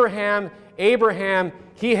 Abraham had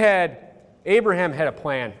a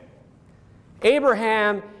plan.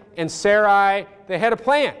 Abraham and Sarai, they had a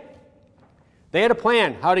plan. They had a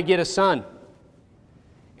plan how to get a son.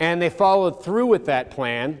 And they followed through with that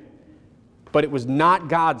plan, but it was not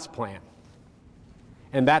God's plan.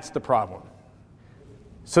 And that's the problem.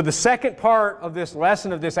 So the second part of this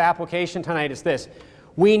lesson, of this application tonight is this.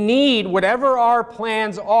 We need, whatever our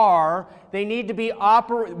plans are, we need to be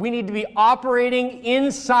operating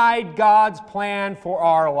inside God's plan for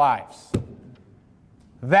our lives.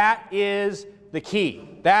 That is the key.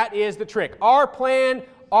 That is the trick. Our plan,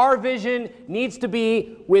 our vision needs to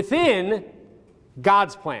be within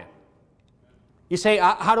God's plan. You say,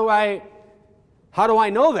 how do I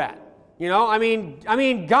know that? You know,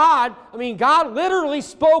 God literally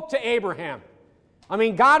spoke to Abraham.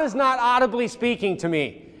 God is not audibly speaking to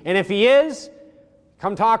me. And if He is,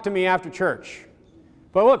 come talk to me after church.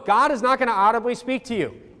 But look, God is not going to audibly speak to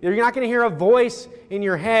you. You're not going to hear a voice in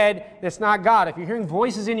your head that's not God. If you're hearing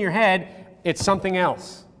voices in your head, it's something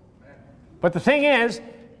else. But the thing is,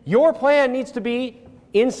 your plan needs to be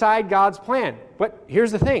inside God's plan. But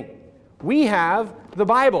here's the thing. We have the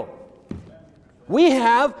Bible. We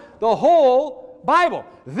have the whole Bible.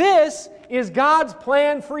 This is God's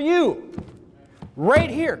plan for you. Right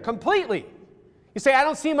here, completely. You say, I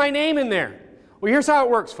don't see my name in there. Well, here's how it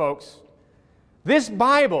works, folks. This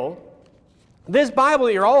Bible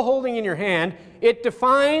that you're all holding in your hand, it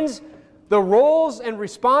defines the roles and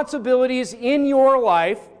responsibilities in your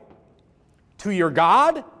life to your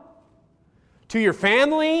God, to your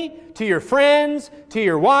family, to your friends, to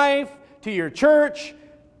your wife, to your church,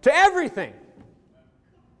 to everything.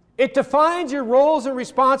 It defines your roles and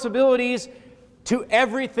responsibilities to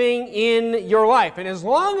everything in your life. And as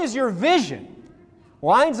long as your vision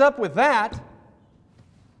lines up with that,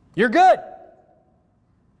 you're good.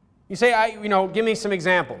 You say, give me some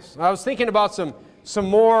examples. I was thinking about some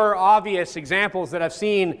more obvious examples that I've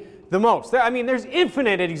seen the most. There's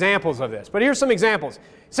infinite examples of this, but here's some examples.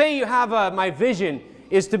 Say you have my vision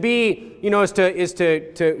is to be,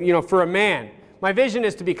 for a man. My vision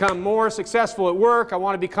is to become more successful at work. I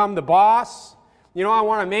want to become the boss. I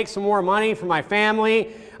want to make some more money for my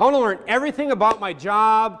family. I want to learn everything about my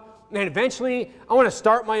job. And eventually, I want to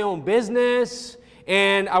start my own business.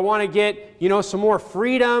 And I want to get, some more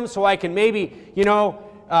freedom so I can maybe,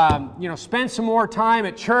 spend some more time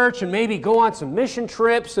at church and maybe go on some mission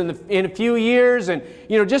trips in a few years and,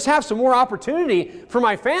 just have some more opportunity for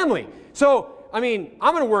my family. So, I'm going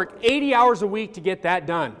to work 80 hours a week to get that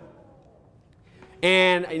done.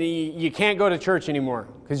 And you can't go to church anymore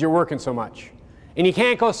because you're working so much. And you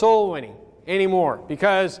can't go soul winning anymore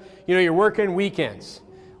because, you're working weekends.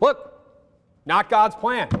 Look, not God's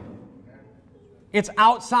plan. It's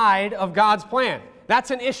outside of God's plan.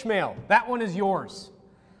 That's an Ishmael. That one is yours.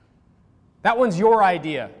 That one's your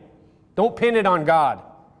idea. Don't pin it on God.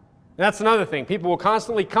 And that's another thing. People will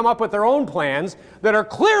constantly come up with their own plans that are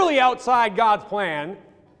clearly outside God's plan.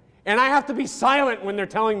 And I have to be silent when they're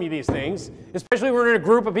telling me these things, especially when we're in a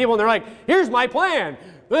group of people and they're like, here's my plan.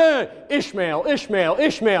 Ishmael, Ishmael,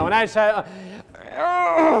 Ishmael. And I say,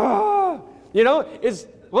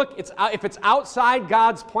 if it's outside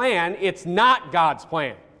God's plan, it's not God's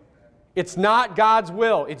plan. It's not God's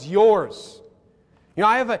will. It's yours.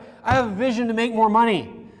 I have a vision to make more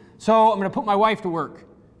money. So I'm going to put my wife to work.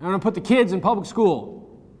 I'm going to put the kids in public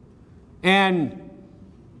school. And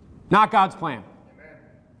not God's plan.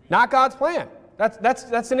 Not God's plan.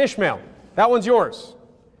 That's an Ishmael. That one's yours.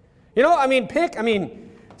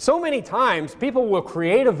 So many times people will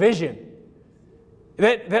create a vision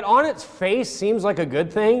that on its face seems like a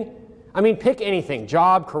good thing. Pick anything.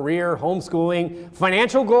 Job, career, homeschooling,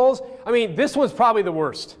 financial goals. This one's probably the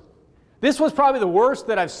worst. This was probably the worst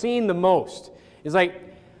that I've seen the most. It's like,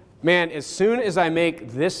 man, as soon as I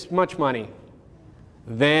make this much money,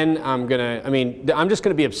 then I'm just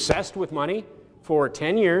going to be obsessed with money for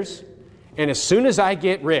 10 years. And as soon as I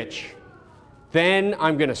get rich, then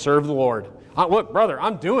I'm going to serve the Lord. Look, brother,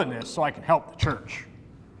 I'm doing this so I can help the church.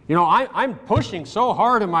 I'm pushing so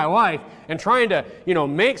hard in my life and trying to,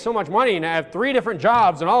 make so much money and I have 3 different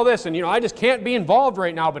jobs and all this. And, I just can't be involved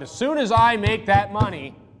right now. But as soon as I make that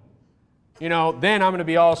money, then I'm going to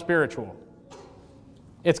be all spiritual.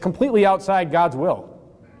 It's completely outside God's will.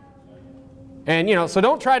 And, so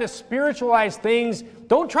don't try to spiritualize things.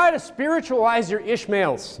 Don't try to spiritualize your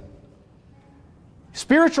Ishmaels.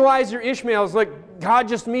 Spiritualize your Ishmaels like God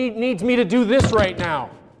just needs me to do this right now.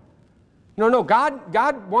 No, no,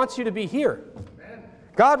 God wants you to be here.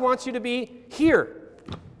 God wants you to be here.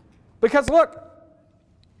 Because look,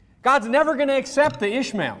 God's never going to accept the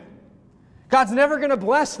Ishmael. God's never going to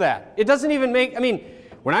bless that. It doesn't even make, I mean,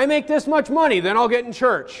 when I make this much money, then I'll get in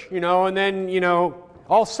church, and then,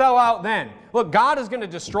 I'll sell out then. Look, God is going to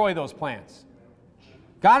destroy those plans.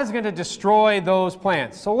 God is going to destroy those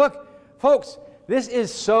plans. So look, folks, this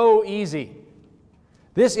is so easy.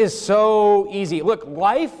 This is so easy. Look,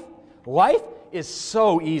 life is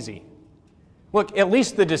so easy. Look, at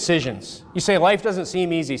least the decisions. You say life doesn't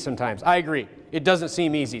seem easy sometimes. I agree. It doesn't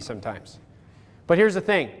seem easy sometimes. But here's the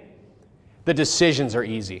thing. The decisions are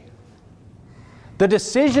easy. The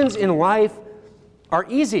decisions in life are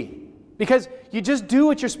easy because you just do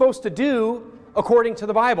what you're supposed to do according to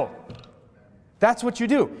the Bible. That's what you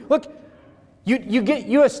do. Look,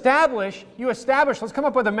 you establish, let's come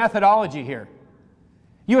up with a methodology here.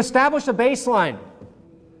 You establish a baseline.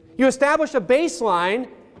 You establish a baseline,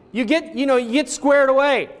 you get squared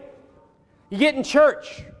away. You get in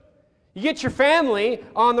church. You get your family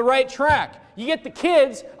on the right track. You get the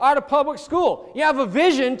kids out of public school. You have a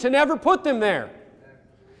vision to never put them there.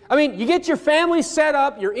 I mean, you get your family set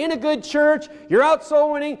up, you're in a good church, you're out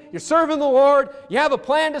soul winning, you're serving the Lord, you have a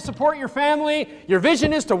plan to support your family, your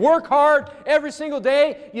vision is to work hard every single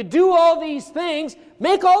day. You do all these things,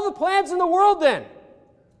 make all the plans in the world then.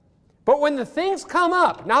 But when the things come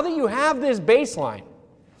up, now that you have this baseline,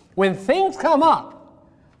 when things come up,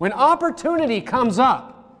 when opportunity comes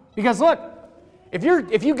up, because look, if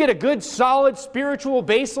you get a good, solid spiritual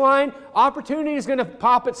baseline, opportunity is going to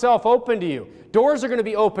pop itself open to you. Doors are going to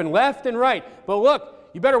be open left and right. But look,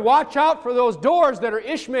 you better watch out for those doors that are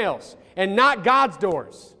Ishmael's and not God's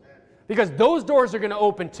doors. Because those doors are going to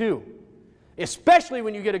open too. Especially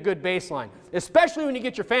when you get a good baseline. Especially when you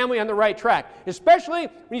get your family on the right track. Especially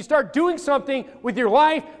when you start doing something with your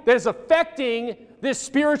life that is affecting this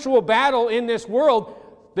spiritual battle in this world.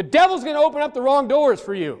 The devil's going to open up the wrong doors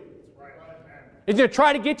for you. He's going to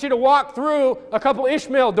try to get you to walk through a couple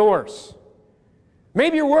Ishmael doors.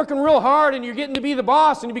 Maybe you're working real hard and you're getting to be the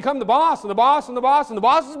boss and you become the boss and the boss and the boss and the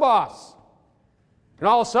boss's boss. And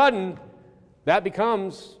all of a sudden, that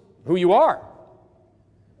becomes who you are.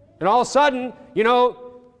 And all of a sudden,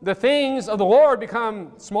 the things of the Lord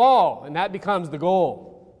become small and that becomes the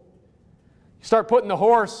goal. You start putting the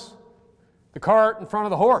cart in front of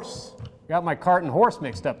the horse. Got my cart and horse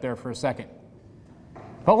mixed up there for a second.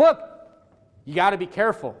 But look, you got to be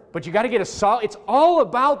careful. But you got to get it's all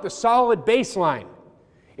about the solid baseline.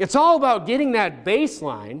 It's all about getting that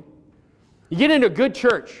baseline. You get into a good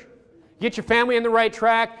church. You get your family on the right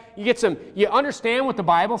track. You understand what the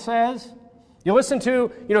Bible says. You listen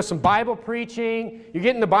to, some Bible preaching. You're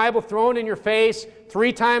getting the Bible thrown in your face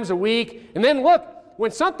 3 times a week. And then look,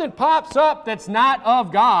 when something pops up that's not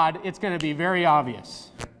of God, it's going to be very obvious.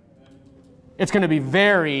 It's going to be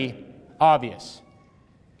very obvious.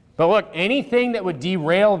 But look, anything that would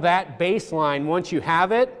derail that baseline once you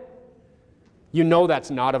have it, you know that's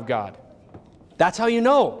not of God. That's how you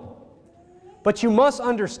know. But you must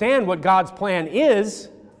understand what God's plan is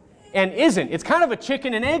and isn't. It's kind of a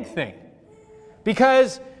chicken and egg thing.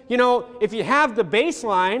 Because, if you have the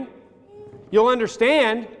baseline, you'll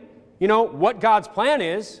understand, what God's plan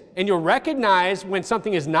is, and you'll recognize when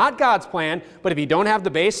something is not God's plan. But if you don't have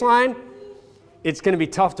the baseline, it's going to be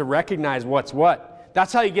tough to recognize what's what.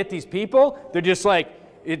 That's how you get these people. They're just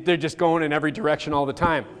they're just going in every direction all the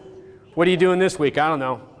time. What are you doing this week? I don't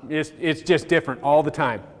know. It's just different all the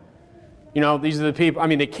time. These are the people,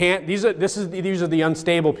 they can't, these are the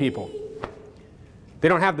unstable people. They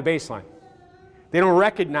don't have the baseline. They don't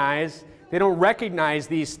recognize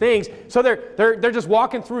these things. So they're just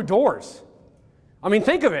walking through doors.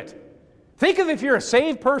 Think of it. Think of if you're a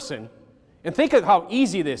saved person and think of how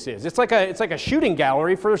easy this is. It's like a shooting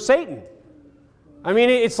gallery for Satan.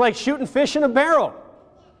 It's like shooting fish in a barrel.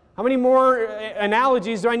 How many more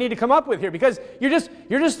analogies do I need to come up with here? Because you're just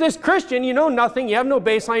this Christian, you know nothing, you have no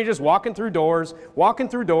baseline, you're just walking through doors,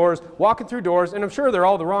 and I'm sure they're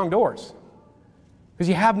all the wrong doors. Because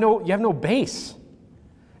you have no base.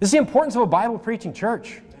 This is the importance of a Bible preaching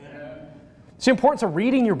church. It's the importance of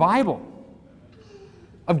reading your Bible,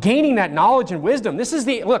 of gaining that knowledge and wisdom. This is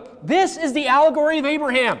the allegory of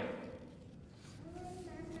Abraham.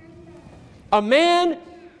 A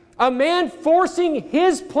man forcing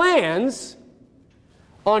his plans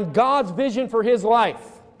on God's vision for his life.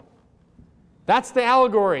 That's the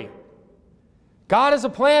allegory. God has a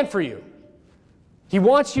plan for you. He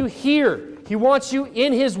wants you here. He wants you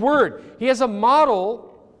in His Word. He has a model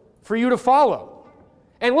for you to follow.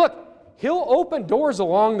 And look, He'll open doors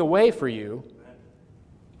along the way for you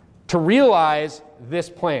to realize this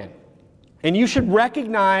plan. And you should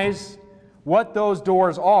recognize what those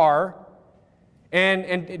doors are,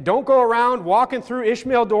 and don't go around walking through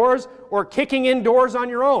Ishmael doors or kicking in doors on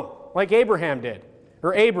your own, like Abraham did,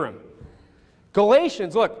 or Abram.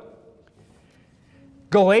 Galatians, look,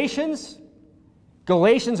 Galatians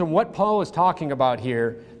and what Paul is talking about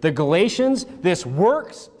here, the Galatians, this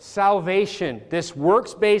works salvation, this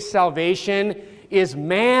works-based salvation is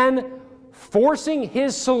man forcing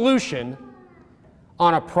his solution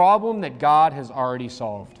on a problem that God has already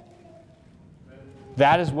solved.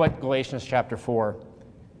 That is what Galatians chapter 4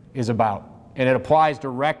 is about, and it applies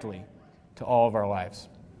directly to all of our lives.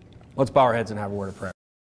 Let's bow our heads and have a word of prayer.